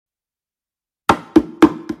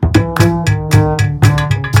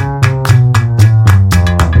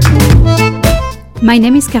My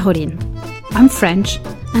name is Caroline. I'm French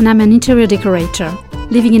and I'm an interior decorator,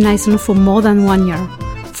 living in Iceland for more than 1 year,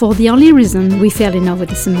 for the only reason we fell in love with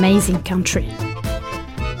this amazing country.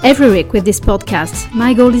 Every week with this podcast,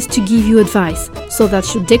 my goal is to give you advice so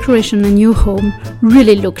that your decoration and your home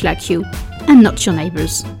really look like you and not your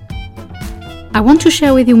neighbors. I want to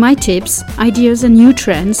share with you my tips, ideas and new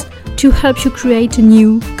trends to help you create a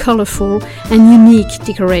new, colorful and unique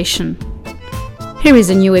decoration. Here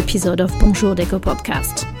is a new episode of Bonjour Déco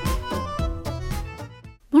Podcast.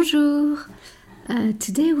 Bonjour!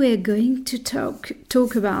 Today we're going to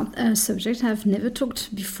talk about a subject I've never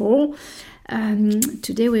talked before.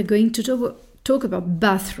 Today we're going to talk about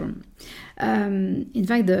bathroom. In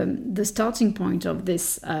fact, the starting point of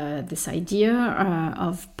this idea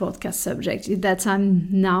of podcast subject is that I'm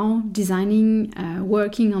now designing,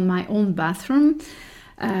 working on my own bathroom.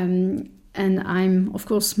 And I'm, of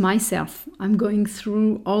course, I'm going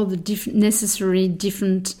through all the necessary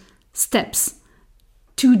different steps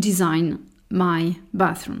to design my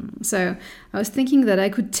bathroom. So I was thinking that I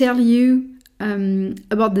could tell you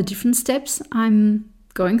about the different steps I'm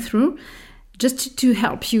going through, just to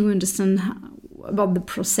help you understand about the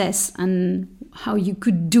process and how you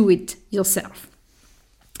could do it yourself.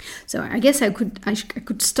 So I guess I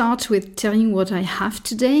could start with telling what I have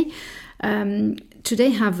today. Today I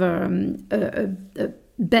have a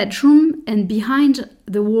bedroom, and behind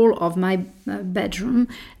the wall of my bedroom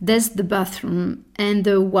there's the bathroom and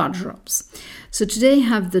the wardrobes. So today I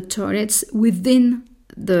have the toilets within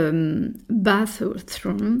the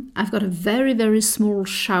bathroom. I've got a very, very small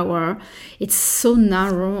shower. It's so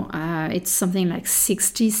narrow. It's something like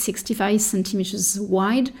 65 centimeters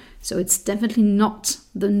wide. So it's definitely not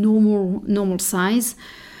the normal size.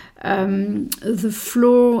 The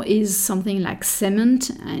floor is something like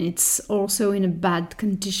cement, and it's also in a bad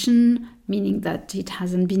condition, meaning that it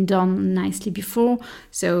hasn't been done nicely before.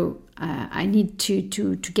 So I need to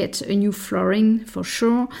get a new flooring for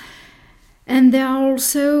sure. And there are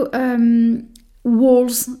also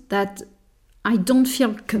walls that I don't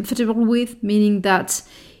feel comfortable with, meaning that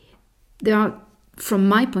there are, from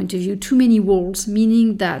my point of view, too many walls,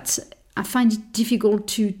 meaning that I find it difficult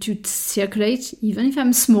to circulate, even if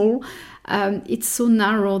I'm small. It's so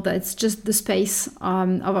narrow that it's just the space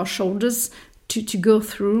of our shoulders to go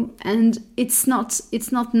through, and it's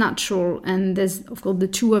not natural. And there's, of course, the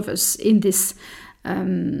two of us in this,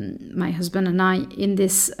 my husband and I, in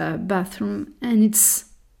this bathroom, and it's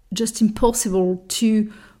just impossible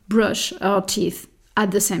to brush our teeth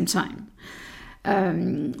at the same time.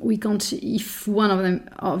 We can't, if one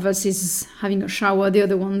of us is having a shower, the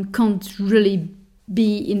other one can't really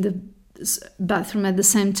be in the bathroom at the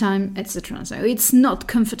same time, etc. So it's not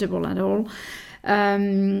comfortable at all.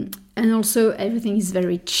 And also everything is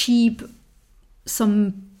very cheap.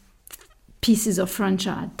 Some pieces of furniture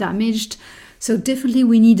are damaged. So definitely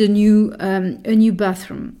we need a new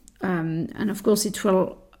bathroom. And of course it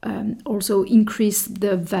will also increase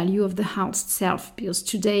the value of the house itself, because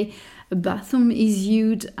today a bathroom is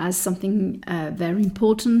viewed as something very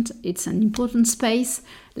important. It's an important space,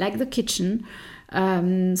 like the kitchen.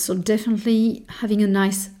 So definitely having a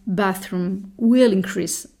nice bathroom will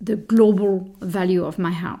increase the global value of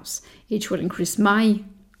my house. It will increase my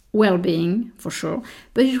well-being for sure,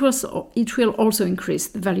 but it will also increase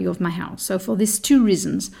the value of my house. So for these two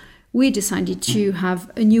reasons, we decided to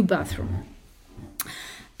have a new bathroom.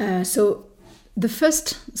 So the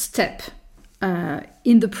first step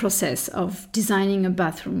in the process of designing a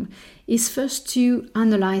bathroom is first to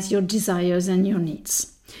analyze your desires and your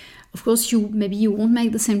needs. Of course, maybe you won't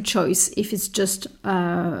make the same choice if it's just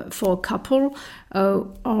for a couple,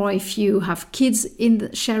 or if you have kids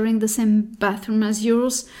sharing the same bathroom as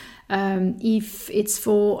yours. If it's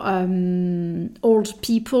for old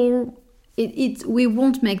people, we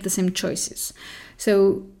won't make the same choices.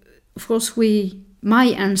 So, of course, my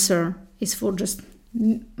answer is for just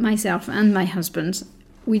myself and my husband.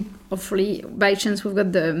 We hopefully, by chance, we've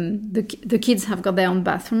got the kids have got their own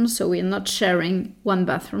bathrooms, so we're not sharing one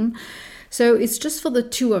bathroom. So it's just for the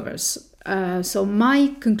two of us. So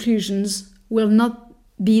my conclusions will not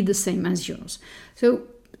be the same as yours. So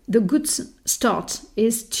the good start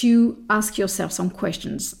is to ask yourself some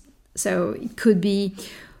questions. So it could be,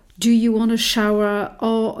 do you want a shower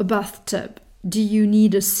or a bathtub? Do you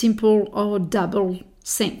need a simple or double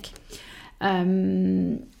sink?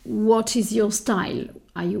 What is your style?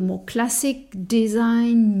 Are you more classic,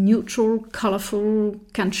 design, neutral, colorful,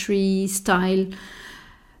 country style?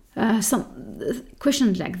 Some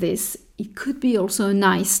questions like this. It could be also a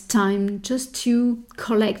nice time just to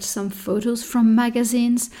collect some photos from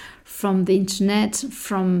magazines, from the internet,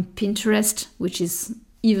 from Pinterest, which is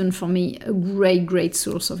even for me, a great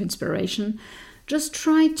source of inspiration. Just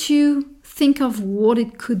try to think of what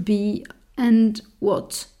it could be and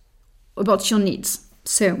what about your needs.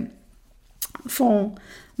 So, for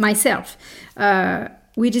myself,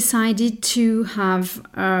 we decided to have,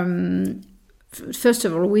 first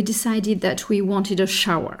of all, we decided that we wanted a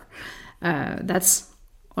shower. That's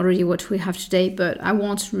already what we have today, but I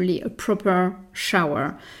want really a proper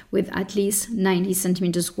shower with at least 90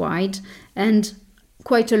 centimeters wide and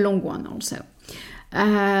quite a long one also.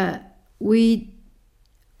 We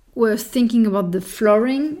were thinking about the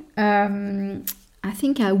flooring. I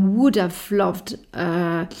think I would have loved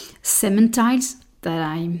cement tiles that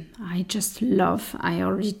I just love. I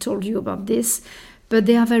already told you about this, but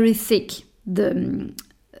they are very thick.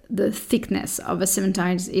 The thickness of a cement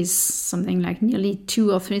tiles is something like nearly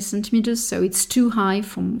 2 or 3 centimeters, so it's too high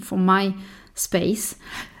for my space.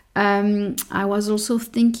 I was also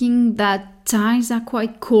thinking that tiles are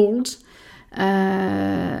quite cold,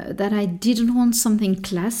 that I didn't want something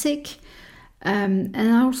classic. And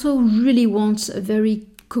I also really want a very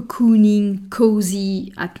cocooning,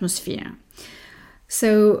 cozy atmosphere.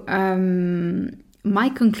 So my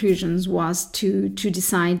conclusions was to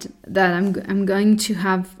decide that I'm going to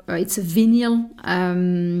have it's a vinyl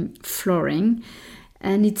flooring,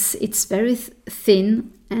 and it's very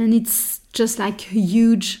thin, and it's just like a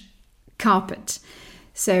huge carpet.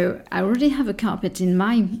 So I already have a carpet in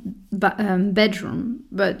my bedroom,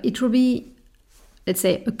 but it will be, let's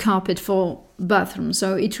say, a carpet for bathroom.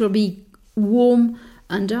 So it will be warm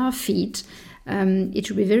under our feet. It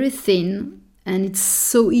will be very thin, and it's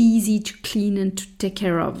so easy to clean and to take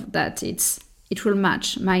care of that it will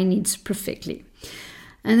match my needs perfectly.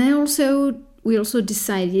 And we also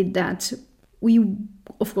decided that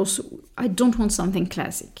of course, I don't want something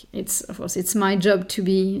classic. It's my job to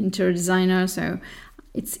be interior designer, so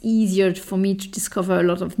it's easier for me to discover a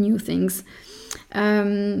lot of new things.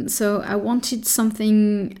 So I wanted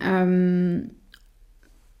something,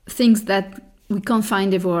 things that we can't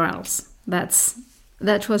find everywhere else.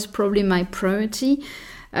 That was probably my priority.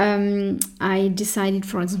 I decided,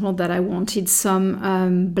 for example, that I wanted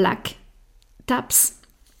some black taps.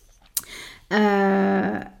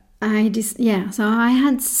 So I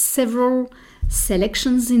had several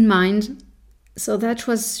selections in mind. So that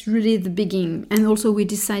was really the beginning. And also we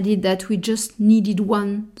decided that we just needed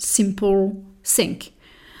one simple sink,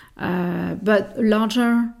 but a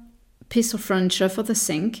larger piece of furniture for the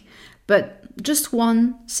sink, but just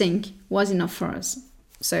one sink was enough for us.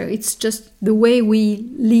 So it's just the way we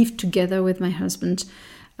live together with my husband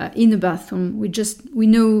in a bathroom. We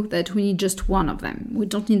know that we need just one of them. We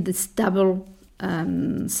don't need this double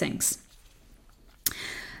sinks.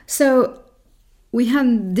 So we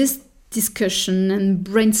had this discussion and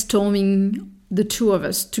brainstorming, the two of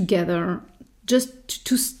us together, just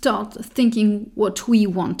to start thinking what we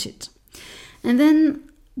wanted. And then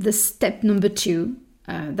the step number 2,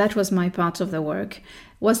 that was my part of the work,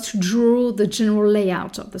 was to draw the general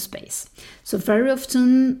layout of the space. So very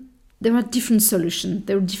often there are different solutions,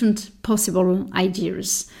 there are different possible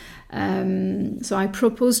ideas. So I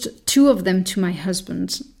proposed 2 of them to my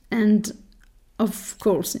husband, and of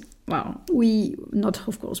course,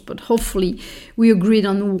 hopefully we agreed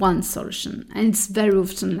on one solution. And it's very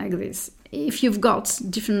often like this. If you've got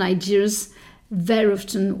different ideas, very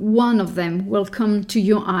often one of them will come to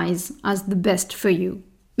your eyes as the best for you.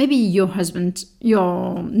 Maybe your husband,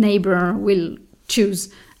 your neighbor will choose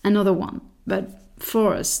another one. But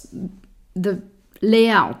for us, the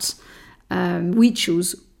layout we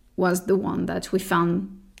choose was the one that we found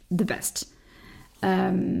the best.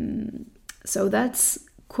 So that's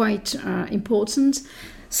quite important.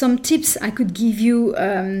 Some tips I could give you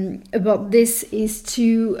about this is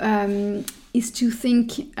to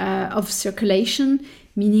think of circulation,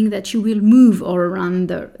 meaning that you will move all around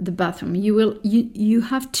the bathroom. You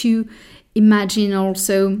have to imagine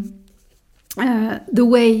also the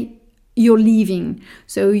way you're leaving.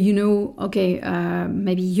 So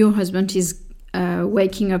maybe your husband is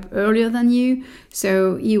waking up earlier than you,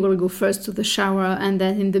 so he will go first to the shower, and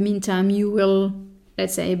then in the meantime you will,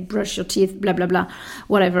 let's say, brush your teeth, blah blah blah,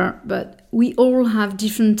 whatever. But we all have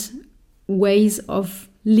different ways of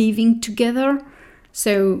living together.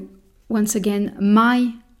 So once again,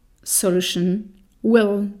 my solution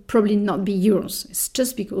will probably not be yours. It's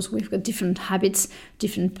just because we've got different habits,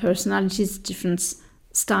 different personalities, different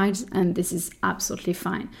styles, and this is absolutely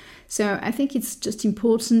fine. So I think it's just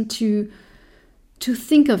important to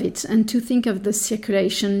think of it and to think of the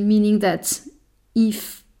circulation, meaning that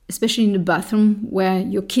if, especially in the bathroom where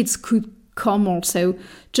your kids could come also,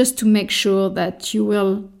 just to make sure that you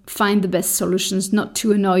will find the best solutions, not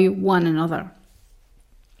to annoy one another.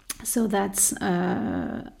 So that's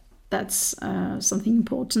something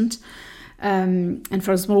important. And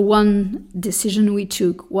for example, one decision we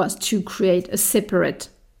took was to create a separate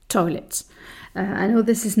toilet. I know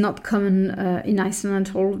this is not common in Iceland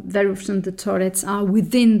at all. Very often the toilets are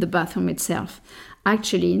within the bathroom itself.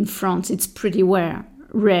 Actually, in France, it's pretty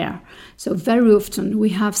rare. So very often we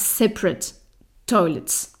have separate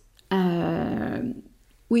toilets,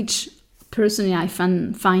 which personally I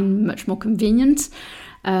find much more convenient.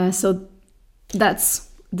 So that's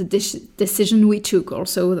the decision we took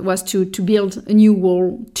also, was to build a new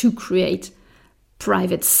wall to create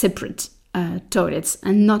private separate toilets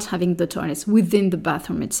and not having the toilets within the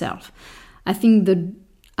bathroom itself. I think the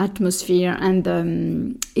atmosphere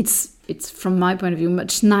and it's from my point of view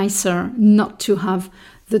much nicer not to have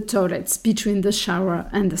the toilets between the shower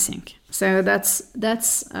and the sink. So that's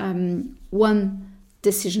one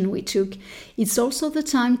decision we took. It's also the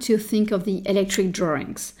time to think of the electric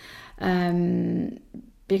drawings,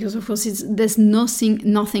 because of course there's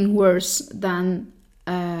nothing worse than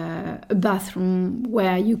a bathroom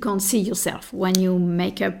where you can't see yourself when you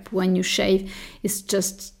make up, when you shave. It's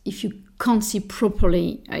just, if you can't see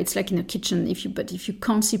properly, it's like in a kitchen. If you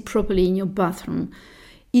can't see properly in your bathroom,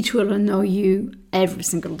 it will annoy you every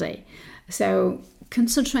single day. So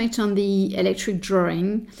concentrate on the electric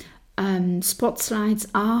drawing. Spotlights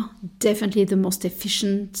are definitely the most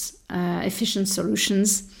efficient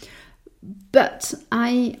solutions, but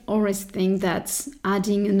I always think that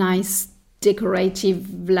adding a nice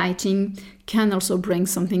decorative lighting can also bring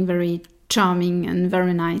something very charming and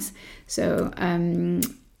very nice. So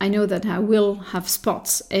I know that I will have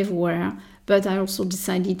spots everywhere, but I also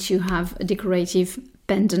decided to have a decorative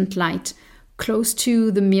pendant light close to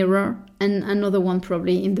the mirror and another one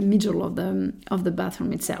probably in the middle of the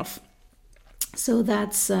bathroom itself. So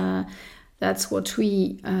that's what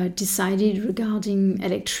we decided regarding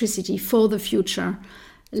electricity for the future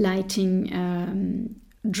lighting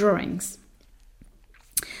drawings.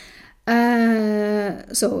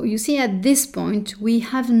 So you see, at this point we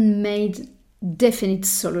haven't made definite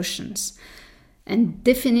solutions and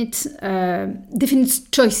definite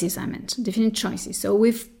choices. Definite choices. So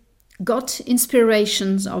we've got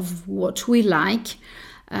inspirations of what we like,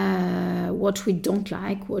 what we don't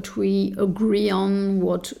like, what we agree on,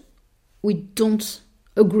 what we don't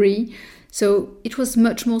agree. So it was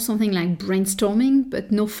much more something like brainstorming,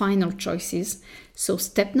 but no final choices. So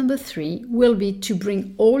step number 3 will be to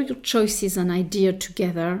bring all your choices and ideas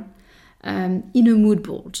together in a mood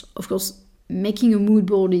board. Of course, making a mood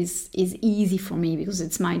board is easy for me because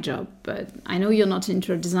it's my job, but I know you're not an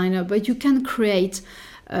interior designer, but you can create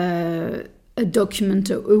a document,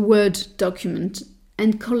 a Word document,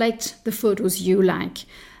 and collect the photos you like.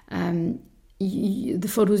 The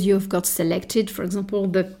photos you have got selected, for example,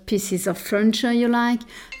 the pieces of furniture you like,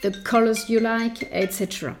 the colors you like,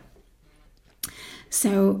 etc.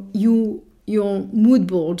 So your mood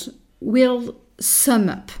board will sum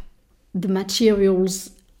up the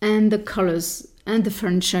materials and the colors and the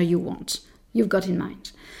furniture you've got in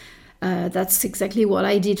mind. That's exactly what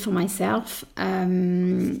I did for myself.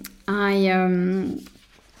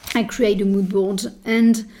 I create a mood board,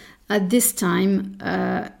 and at this time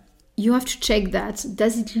you have to check that,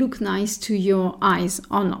 does it look nice to your eyes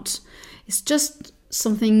or not? It's just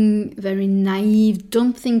something very naive.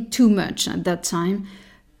 Don't think too much at that time.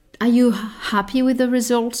 Are you happy with the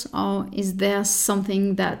result, or is there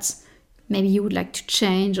something that maybe you would like to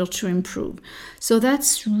change or to improve? So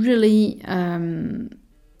that's really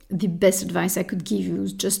the best advice I could give you.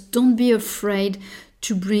 Just don't be afraid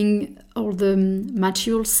to bring all the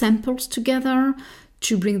material samples together,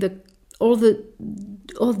 to bring all the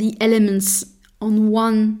elements on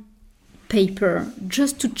one paper,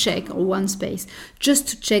 just to check, or one space, just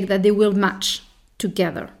to check that they will match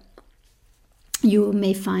together. You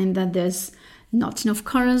may find that there's not enough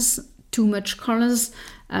colors, too much colors,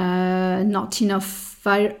 not enough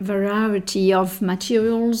variety of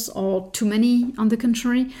materials, or too many on the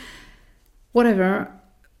contrary. Whatever,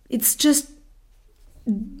 it's just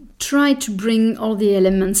try to bring all the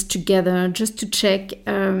elements together just to check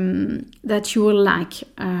that you will like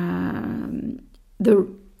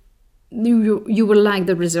you will like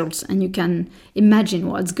the results, and you can imagine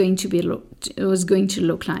what it's going to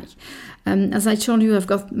look like. As I told you, I've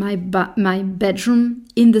got my bedroom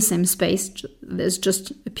in the same space. There's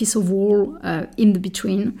just a piece of wall in the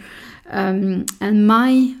between, and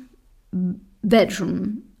my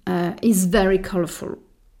bedroom is very colorful.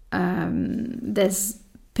 There's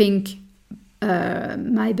pink.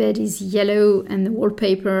 My bed is yellow, and the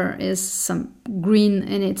wallpaper is some green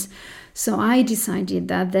in it. So I decided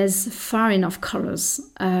that there's far enough colors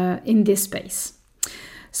in this space.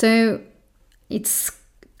 So it's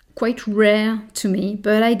quite rare to me,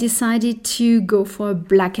 but I decided to go for a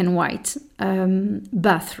black and white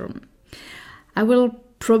bathroom. I will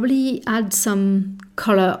probably add some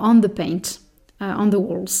color on the paint, on the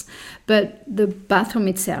walls, but the bathroom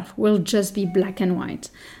itself will just be black and white.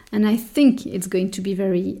 And I think it's going to be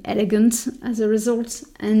very elegant as a result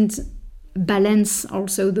and balance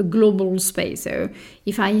also the global space. So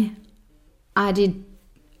if I added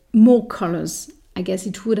more colors, I guess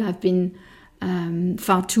it would have been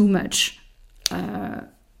far too much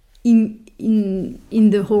in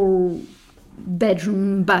the whole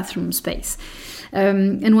bathroom space.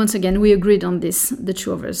 And once again, we agreed on this, the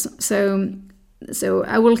two of us. So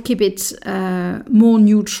I will keep it more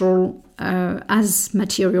neutral as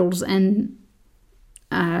materials and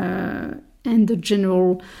the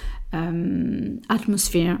general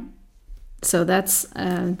atmosphere. So that's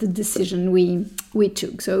the decision we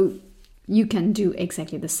took. So you can do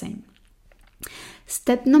exactly the same.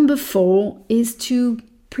 Step number 4 is to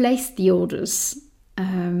place the orders.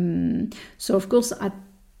 So of course at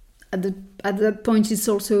that point it's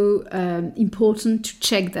also important to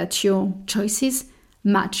check that your choices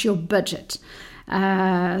match your budget.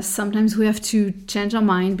 Sometimes we have to change our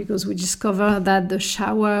mind because we discover that the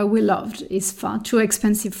shower we loved is far too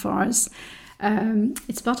expensive for us.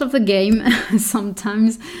 It's part of the game.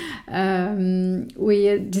 Sometimes we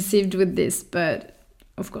are deceived with this, but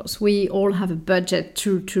of course we all have a budget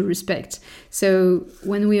to respect. So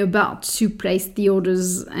when we're about to place the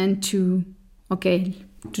orders and to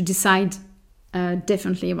decide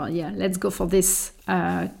definitely about, let's go for this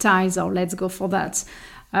tiles or let's go for that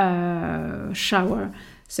shower.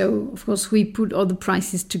 So of course we put all the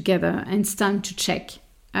prices together and it's time to check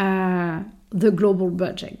the global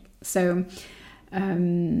budget. So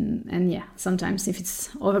sometimes if it's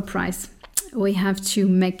overpriced, we have to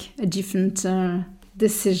make a different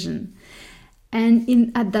decision.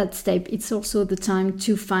 And at that step, it's also the time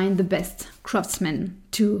to find the best craftsmen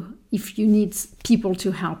if you need people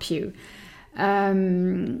to help you.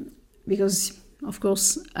 Because, of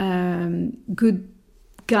course, good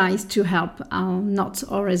guys to help are not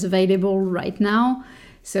always available right now.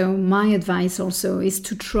 So my advice also is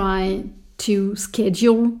to try to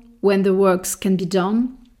schedule when the works can be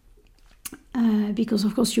done. Because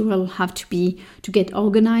of course you will have to get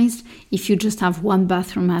organized. If you just have one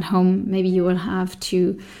bathroom at home, maybe you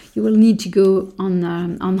will need to go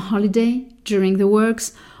on holiday during the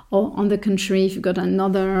works, or on the contrary, if you've got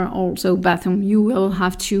another also bathroom, you will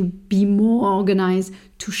have to be more organized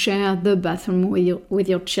to share the bathroom with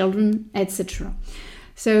your children, etc.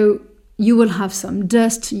 So you will have some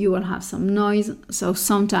dust, you will have some noise. So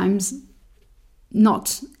sometimes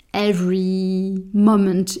not every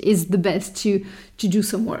moment is the best to do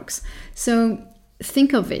some works. So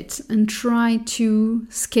think of it and try to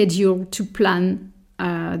schedule, to plan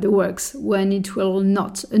the works when it will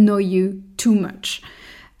not annoy you too much.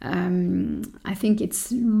 I think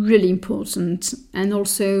it's really important, and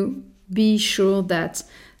also be sure that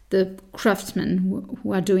the craftsmen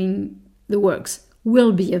who are doing the works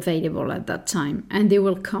will be available at that time, and they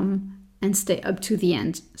will come and stay up to the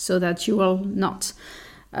end, so that you will not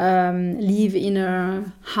live in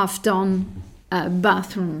a half-done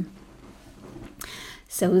bathroom.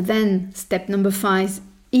 So then step number 5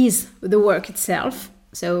 is the work itself.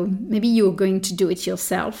 So maybe you're going to do it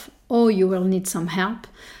yourself, or you will need some help.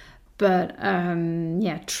 But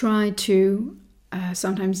try to,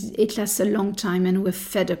 sometimes it lasts a long time and we're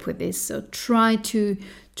fed up with this. So try to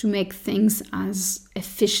make things as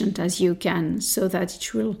efficient as you can, so that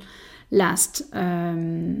it will last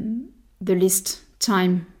the least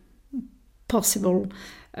time possible.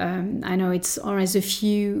 I know it's always a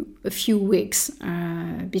few weeks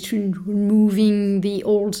between removing the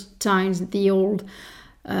old tiles, the old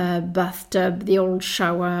bathtub, the old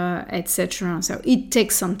shower, etc. So it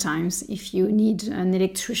takes some time if you need an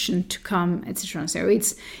electrician to come, etc. So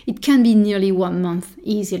it can be nearly 1 month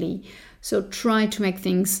easily. So try to make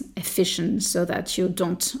things efficient so that you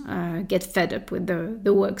don't get fed up with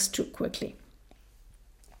the works too quickly.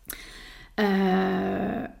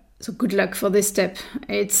 So good luck for this step.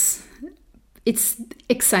 It's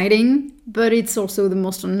exciting, but it's also the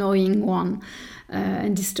most annoying one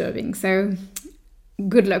and disturbing. So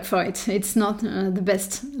good luck for it. It's not the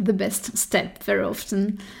best step very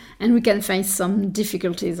often, and we can face some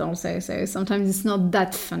difficulties also. So sometimes it's not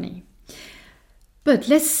that funny. But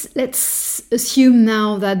let's assume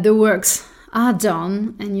now that the works are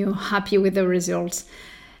done and you're happy with the results.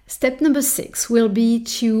 Step number 6 will be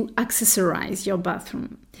to accessorize your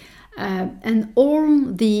bathroom. And all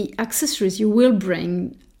the accessories you will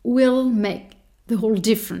bring will make the whole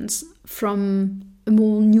difference from a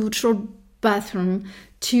more neutral bathroom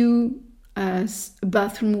to a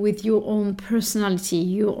bathroom with your own personality,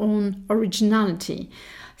 your own originality.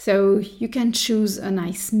 So you can choose a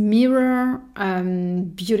nice mirror,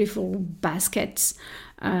 beautiful baskets,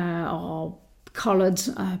 or colored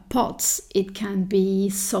pots. It can be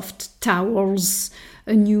soft towels,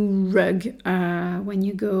 a new rug when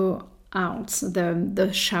you go out, the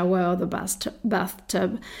shower, the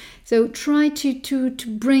bathtub. So try to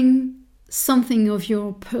bring something of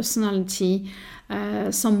your personality,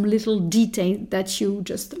 some little detail that you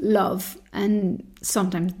just love, and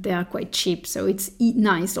sometimes they are quite cheap, so it's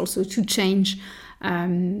nice also to change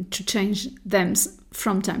them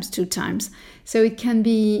from times to times. So it can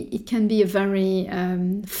be a very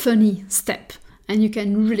funny step, and you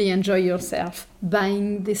can really enjoy yourself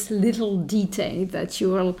buying this little detail that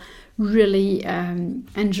you will really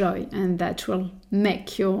enjoy, and that will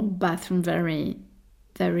make your bathroom very,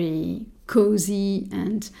 very cozy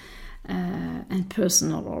and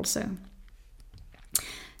personal also.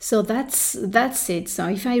 So that's it. So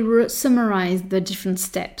if I summarize the different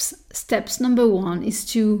steps number 1 is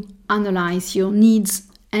to analyze your needs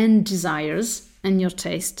and desires and your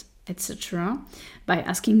taste, etc., by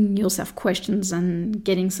asking yourself questions and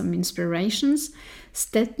getting some inspirations.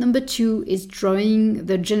 Step number 2 is drawing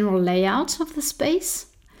the general layout of the space.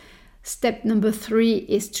 Step number 3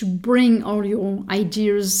 is to bring all your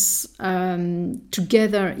ideas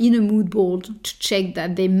together in a mood board to check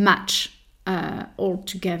that they match all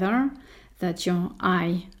together, that your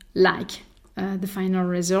eye like the final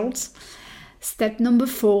results. Step number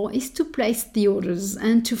 4 is to place the orders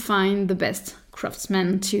and to find the best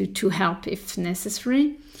craftsman to help if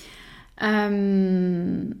necessary.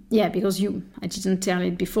 Because I didn't tell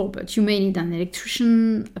it before, but you may need an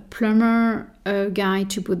electrician, a plumber, a guy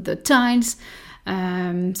to put the tiles.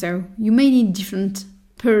 So you may need different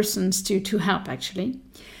persons to help actually.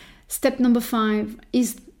 Step number 5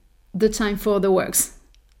 is the time for the works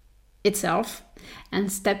itself. And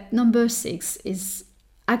step number 6 is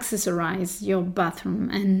accessorize your bathroom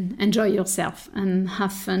and enjoy yourself and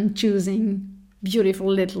have fun choosing beautiful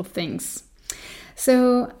little things.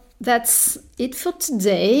 So that's it for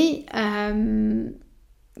today.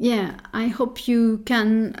 I hope you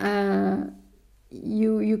can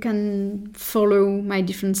you can follow my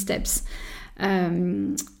different steps.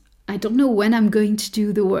 I don't know when I'm going to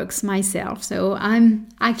do the works myself, so I'm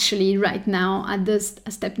actually right now at the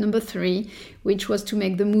step number 3, which was to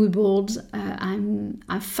make the mood board.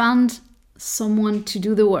 I found someone to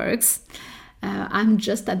do the works. I'm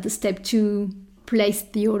just at the step to place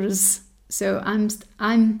the orders. So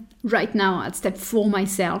I'm right now at step 4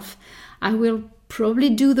 myself. I will probably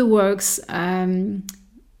do the works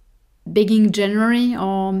beginning January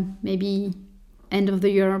or maybe end of the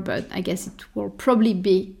year, but I guess it will probably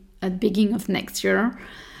be at the beginning of next year.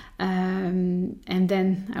 And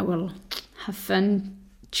then I will have fun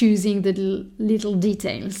choosing the little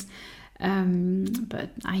details. But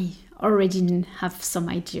I already have some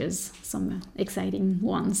ideas, some exciting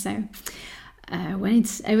ones. So when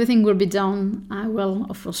everything will be done, I will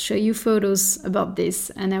of course show you photos about this,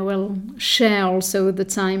 and I will share also the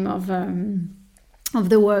time of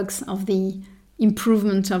the works, of the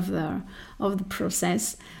improvement of the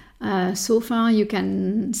process. So far, you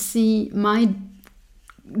can see my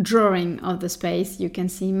drawing of the space. You can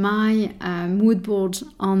see my mood board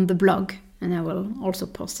on the blog, and I will also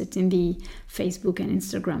post it in the Facebook and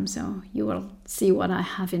Instagram, so you will see what I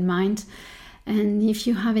have in mind. And if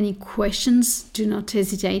you have any questions, do not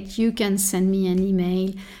hesitate. You can send me an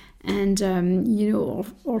email. And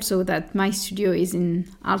also that my studio is in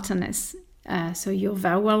Alteness, so you're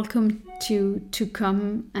very welcome to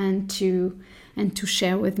come and to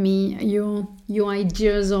share with me your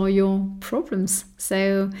ideas or your problems.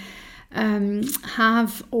 So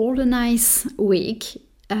have all a nice week.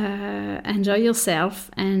 Enjoy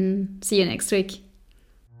yourself, and see you next week.